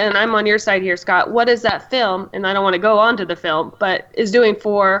film? And I'm on your side here, Scott. What is that film? And I don't want to go on to the film, but is doing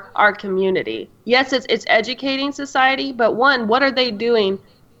for our community? Yes, it's educating society, but what are they doing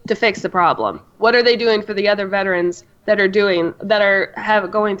to fix the problem? What are they doing for the other veterans that are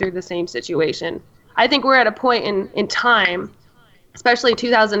going through the same situation? I think we're at a point in time, especially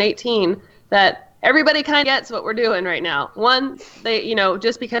 2018, that everybody kind of gets what we're doing right now.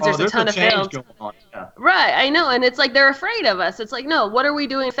 Just because there's a ton of films. Yeah. Right, I know. And it's like they're afraid of us. It's like, no, what are we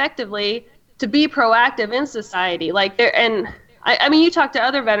doing effectively to be proactive in society? I mean, you talk to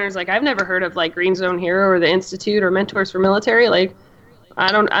other veterans, like I've never heard of like GreenzoneHero or the Institute or Mentors for Military. Like,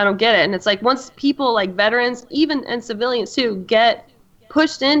 I don't get it. And it's like once people like veterans, even and civilians too, get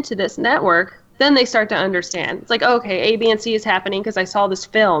pushed into this network, then they start to understand. It's like, okay, A, B, and C is happening because I saw this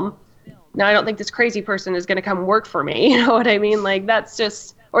film. Now I don't think this crazy person is going to come work for me. You know what I mean? Like that's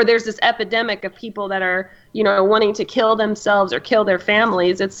just, or there's this epidemic of people that are, wanting to kill themselves or kill their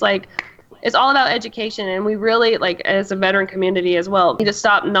families. It's like, it's all about education. And we really, like as a veteran community as well, need to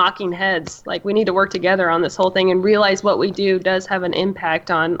stop knocking heads. Like we need to work together on this whole thing and realize what we do does have an impact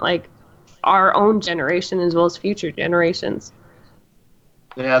on like our own generation as well as future generations.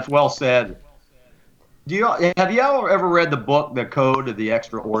 Yeah, that's well said. Have you ever read the book, The Code of the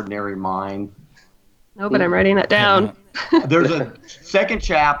Extraordinary Mind? No, but I'm writing that down. There's a second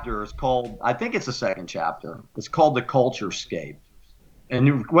chapter. I think it's the second chapter. It's called The Culturescape.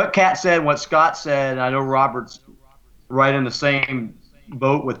 And what Kat said, what Scott said, and I know Robert's right in the same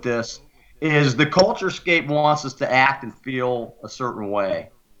boat with this, is the culturescape wants us to act and feel a certain way.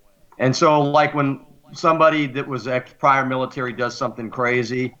 And so like when somebody that was prior military does something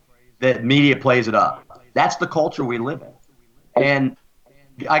crazy, the media plays it up. That's the culture we live in. And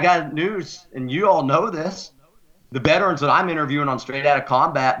I got news, and you all know this. The veterans that I'm interviewing on Straight Outta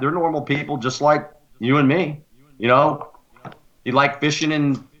Combat, they're normal people just like you and me. You like fishing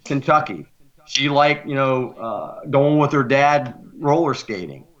in Kentucky. She liked, going with her dad roller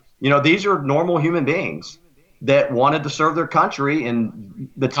skating. These are normal human beings that wanted to serve their country, and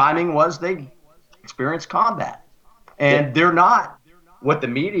the timing was they experienced combat. And they're not what the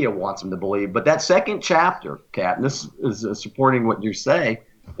media wants them to believe. But that second chapter, Kat, and this is supporting what you say,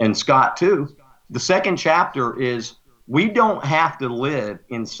 and Scott too, the second chapter is we don't have to live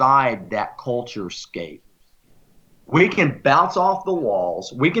inside that culturescape. We can bounce off the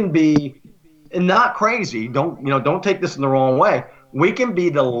walls. We can be, and not crazy, don't take this in the wrong way. We can be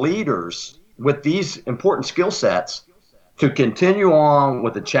the leaders with these important skill sets to continue on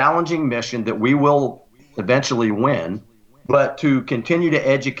with a challenging mission that we will eventually win, but to continue to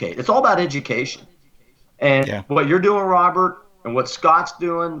educate. It's all about education. And what you're doing, Robert, and what Scott's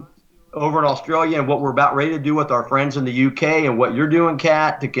doing over in Australia, and what we're about ready to do with our friends in the UK, and what you're doing,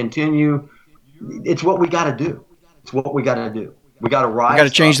 Kat, to continue, it's what we got to do. It's what we got to do. We got to rise. We got to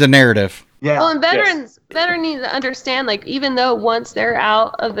change the narrative. Yeah. Well, and veterans need to understand, like, even though once they're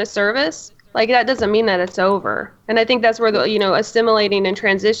out of the service, like, that doesn't mean that it's over. And I think that's where the, assimilating and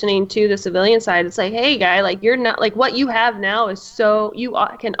transitioning to the civilian side, it's like, hey, guy, like, you're not, like, what you have now is so, you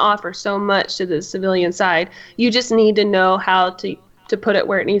can offer so much to the civilian side. You just need to know how to put it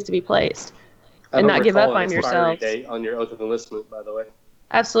where it needs to be placed and not give up on yourself. Date on your oath of enlistment, by the way.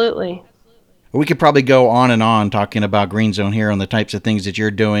 Absolutely. We could probably go on and on talking about Green Zone Hero and the types of things that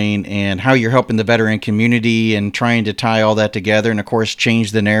you're doing and how you're helping the veteran community and trying to tie all that together and, of course,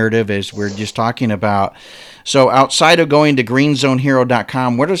 change the narrative as we're just talking about. So outside of going to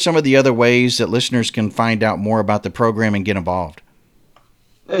GreenzoneHero.com, what are some of the other ways that listeners can find out more about the program and get involved?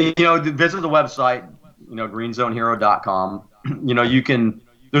 Visit the website, GreenzoneHero.com.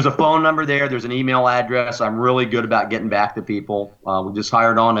 There's a phone number there. There's an email address. I'm really good about getting back to people. We just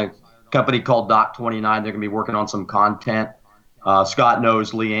hired on a company called Doc 29. They're going to be working on some content. Scott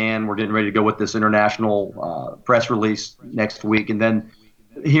knows Leanne. We're getting ready to go with this international press release next week. And then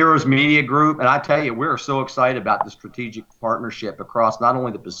Heroes Media Group. And I tell you, we're so excited about the strategic partnership across not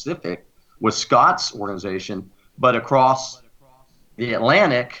only the Pacific with Scott's organization, but across the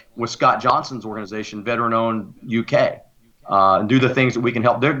Atlantic with Scott Johnson's organization, veteran-owned UK, and do the things that we can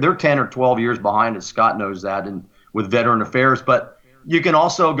help. They're 10 or 12 years behind us. Scott knows that, and with veteran affairs. But you can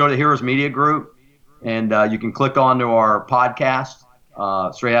also go to Heroes Media Group, and you can click onto our podcast,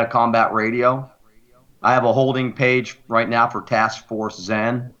 Straight Out of Combat Radio. I have a holding page right now for Task Force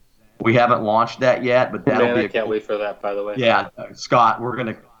Zen. We haven't launched that yet, but that'll be. I can't wait for that, by the way. Yeah, Scott,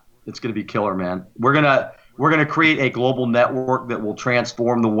 it's gonna be killer, man. We're gonna create a global network that will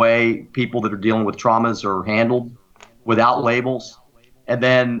transform the way people that are dealing with traumas are handled, without labels, and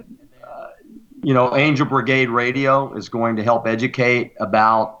then. Angel Brigade Radio is going to help educate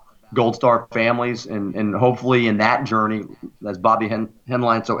about Gold Star families, and hopefully in that journey, as Bobby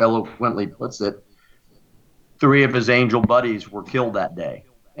Henline so eloquently puts it, 3 of his angel buddies were killed that day.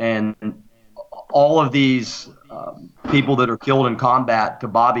 And all of these people that are killed in combat, to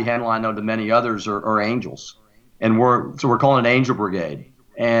Bobby Henline and to many others, are angels. And we're calling it Angel Brigade.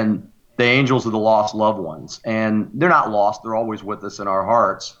 And the angels are the lost loved ones. And they're not lost. They're always with us in our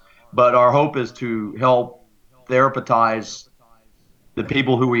hearts. But our hope is to help therapeutize the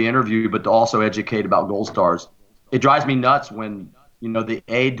people who we interview, but to also educate about Gold Stars. It drives me nuts when, the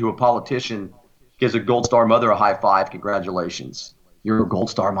aide to a politician gives a Gold Star mother a high five. Congratulations. You're a Gold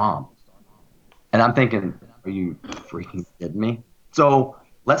Star mom. And I'm thinking, are you freaking kidding me? So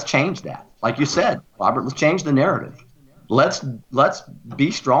let's change that. Like you said, Robert, let's change the narrative. Let's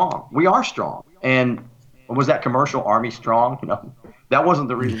be strong. We are strong. And was that commercial, Army Strong? That wasn't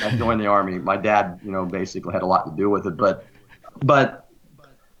the reason I joined the Army. My dad, basically had a lot to do with it. But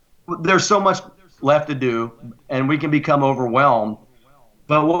there's so much left to do, and we can become overwhelmed.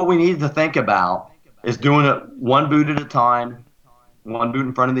 But what we need to think about is doing it one boot at a time, one boot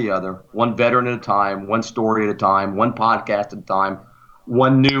in front of the other, one veteran at a time, one story at a time, one podcast at a time,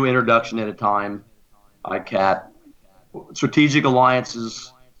 one new introduction at a time. Kat, strategic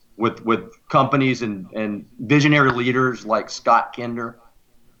alliances with companies and visionary leaders like Scott Kinder,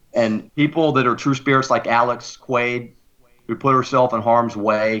 and people that are true spirits like Alex Quaid, who put herself in harm's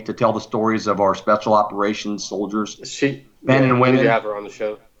way to tell the stories of our special operations soldiers, men and women. You have her on the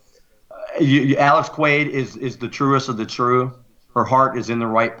show. Alex Quaid is the truest of the true. Her heart is in the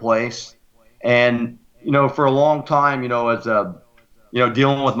right place. And, for a long time, as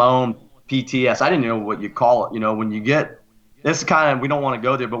dealing with my own PTS, I didn't know what you call it. When you get, this is kind of, we don't want to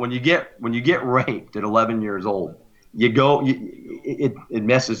go there, but when you get raped at 11 years old, it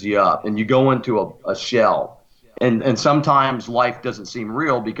messes you up, and you go into a shell. And sometimes life doesn't seem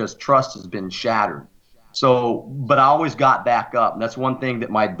real because trust has been shattered. So, but I always got back up. And that's one thing that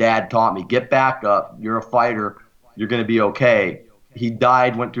my dad taught me. Get back up. You're a fighter. You're going to be okay. He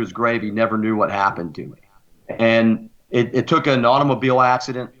died, went to his grave. He never knew what happened to me. And it took an automobile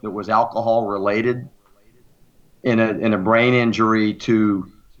accident that was alcohol related in a brain injury to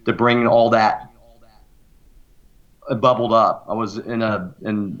bring all that. It bubbled up. I was in a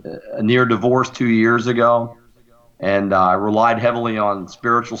near divorce 2 years ago, and I relied heavily on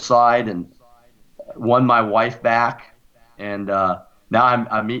spiritual side and won my wife back. And now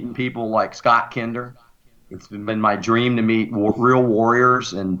I'm meeting people like Scott Kinder. It's been my dream to meet real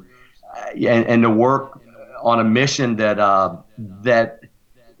warriors and to work on a mission that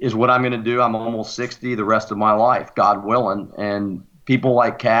is what I'm going to do. I'm almost 60 the rest of my life, God willing. And people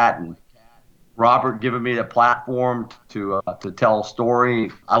like Kat and Robert giving me the platform to tell a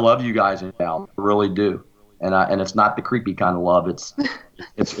story. I love you guys now, I really do. And it's not the creepy kind of love. It's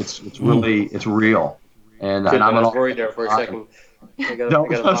really it's real. And Good, I'm I was worried there for a second.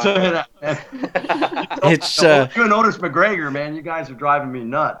 Don't say that. It's you and Otis McGregor, man. You guys are driving me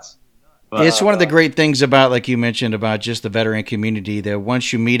nuts. But, it's one of the great things about, like you mentioned, about just the veteran community, that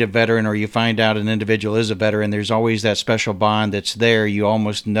once you meet a veteran or you find out an individual is a veteran, there's always that special bond that's there. You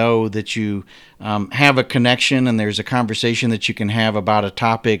almost know that you have a connection, and there's a conversation that you can have about a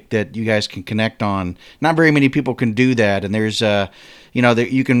topic that you guys can connect on. Not very many people can do that, and there's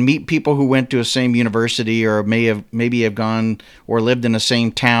that you can meet people who went to the same university or maybe have gone or lived in the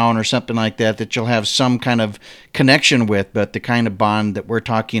same town or something like that you'll have some kind of connection with. But the kind of bond that we're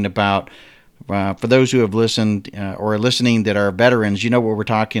talking about, for those who have listened or are listening that are veterans, you know what we're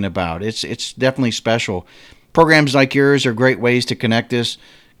talking about. It's definitely special. Programs like yours are great ways to connect us,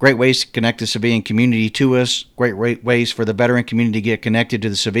 great ways to connect the civilian community to us, great ways for the veteran community to get connected to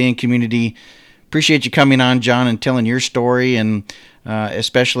the civilian community. Appreciate you coming on, John, and telling your story, and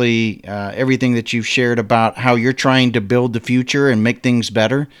especially everything that you've shared about how you're trying to build the future and make things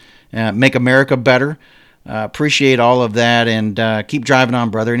better, make America better. Appreciate all of that, and keep driving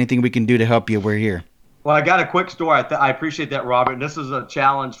on, brother. Anything we can do to help you, we're here. Well, I got a quick story. I appreciate that, Robert. And this is a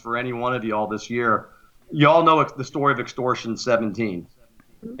challenge for any one of y'all this year. You all know the story of Extortion 17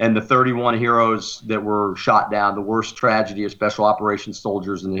 and the 31 heroes that were shot down, the worst tragedy of special operations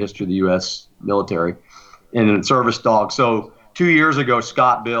soldiers in the history of the U.S. military, and service dogs. So 2 years ago,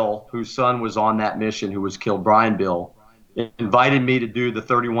 Scott Bill, whose son was on that mission, who was killed, Brian Bill, invited me to do the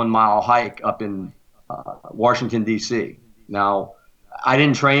 31-mile hike up in Washington, D.C. Now, I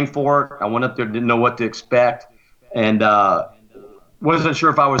didn't train for it. I went up there, didn't know what to expect, and wasn't sure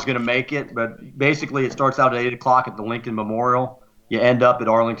if I was going to make it. But basically, it starts out at 8 o'clock at the Lincoln Memorial. You end up at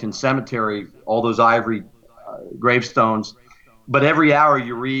Arlington Cemetery, all those ivory gravestones. But every hour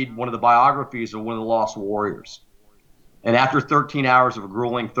you read one of the biographies of one of the lost warriors. And after 13 hours of a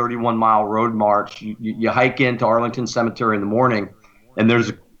grueling 31-mile road march, you hike into Arlington Cemetery in the morning, and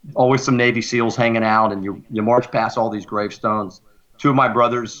there's always some Navy SEALs hanging out, and you march past all these gravestones. Two of my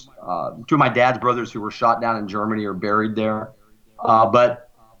dad's brothers who were shot down in Germany are buried there. But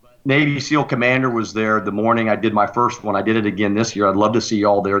Navy SEAL commander was there the morning I did my first one. I did it again this year. I'd love to see you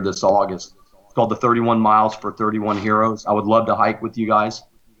all there this August. It's called the 31 Miles for 31 Heroes. I would love to hike with you guys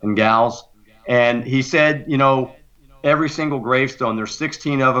and gals. And he said, every single gravestone, there's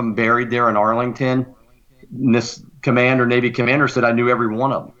 16 of them buried there in Arlington. And this Navy commander said, I knew every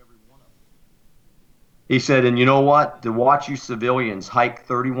one of them. He said, and you know what? To watch you civilians hike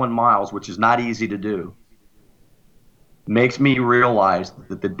 31 miles, which is not easy to do, makes me realize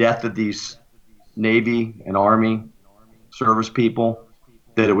that the death of these Navy and Army service people,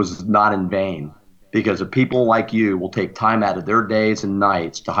 that it was not in vain, because of people like you will take time out of their days and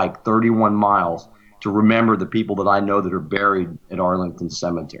nights to hike 31 miles to remember the people that I know that are buried at Arlington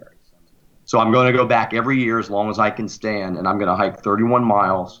Cemetery. So I'm going to go back every year as long as I can stand, and I'm going to hike 31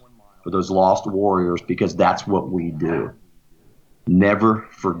 miles for those lost warriors, because that's what we do. Never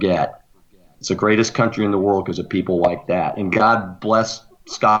forget. It's the greatest country in the world because of people like that. And God bless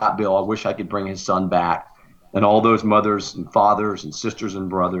Scott Bill. I wish I could bring his son back, and all those mothers and fathers and sisters and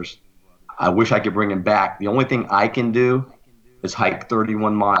brothers. I wish I could bring him back. The only thing I can do is hike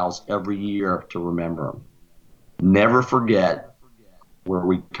 31 miles every year to remember him. Never forget where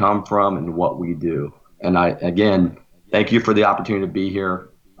we come from and what we do. And again, thank you for the opportunity to be here.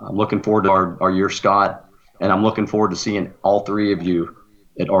 I'm looking forward to our year, Scott, and I'm looking forward to seeing all three of you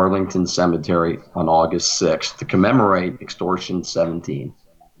at Arlington Cemetery on August 6th to commemorate Extortion 17.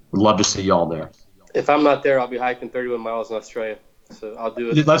 Would love to see y'all there. If I'm not there, I'll be hiking 31 miles in Australia. So I'll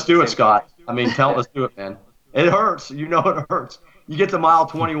do it. Let's do it, Scott. Let's do it, man. It hurts. It hurts. You get to mile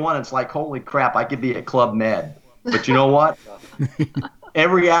 21, it's like, holy crap, I could be at Club Med. But you know what?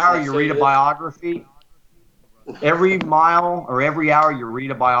 Every hour you read a biography. Every mile or every hour you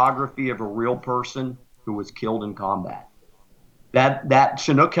read a biography of a real person who was killed in combat. That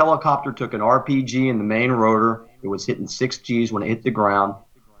Chinook helicopter took an RPG in the main rotor. It was hitting 6 Gs when it hit the ground.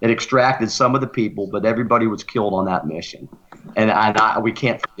 It extracted some of the people, but everybody was killed on that mission. And we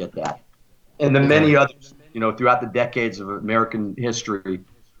can't forget that. And the many others, throughout the decades of American history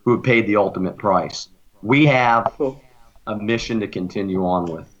who have paid the ultimate price. We have a mission to continue on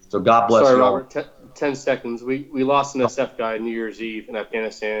with. So God bless you all. Robert, 10 seconds. We lost an SF guy New Year's Eve in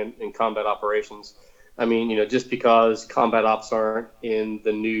Afghanistan in combat operations. I mean, just because combat ops aren't in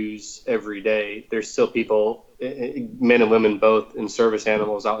the news every day, there's still people, men and women both, in service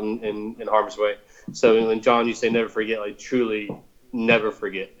animals out in harm's way. So when John, you say never forget, like truly never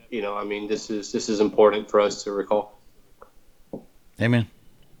forget. I mean, this is important for us to recall. Amen.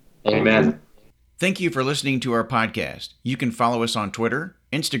 Amen. Thank you for listening to our podcast. You can follow us on Twitter,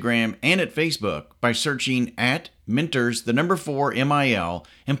 Instagram, and at Facebook by searching at Mentors4MIL,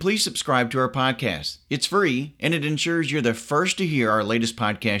 and please subscribe to our podcast. It's free, and it ensures you're the first to hear our latest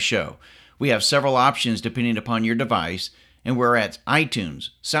podcast show. We have several options depending upon your device, and we're at iTunes,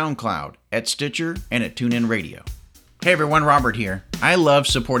 SoundCloud, at Stitcher, and at TuneIn Radio. Hey everyone, Robert here. I love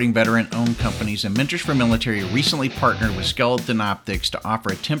supporting veteran-owned companies, and Mentors for Military recently partnered with Skeleton Optics to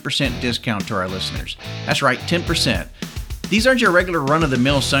offer a 10% discount to our listeners. That's right, 10%. These aren't your regular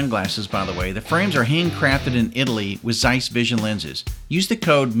run-of-the-mill sunglasses, by the way. The frames are handcrafted in Italy with Zeiss Vision lenses. Use the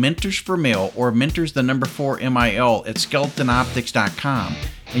code MENTORS4MIL or MENTORS4MIL at skeletonoptics.com,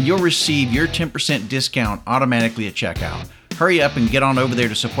 and you'll receive your 10% discount automatically at checkout. Hurry up and get on over there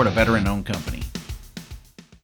to support a veteran-owned company.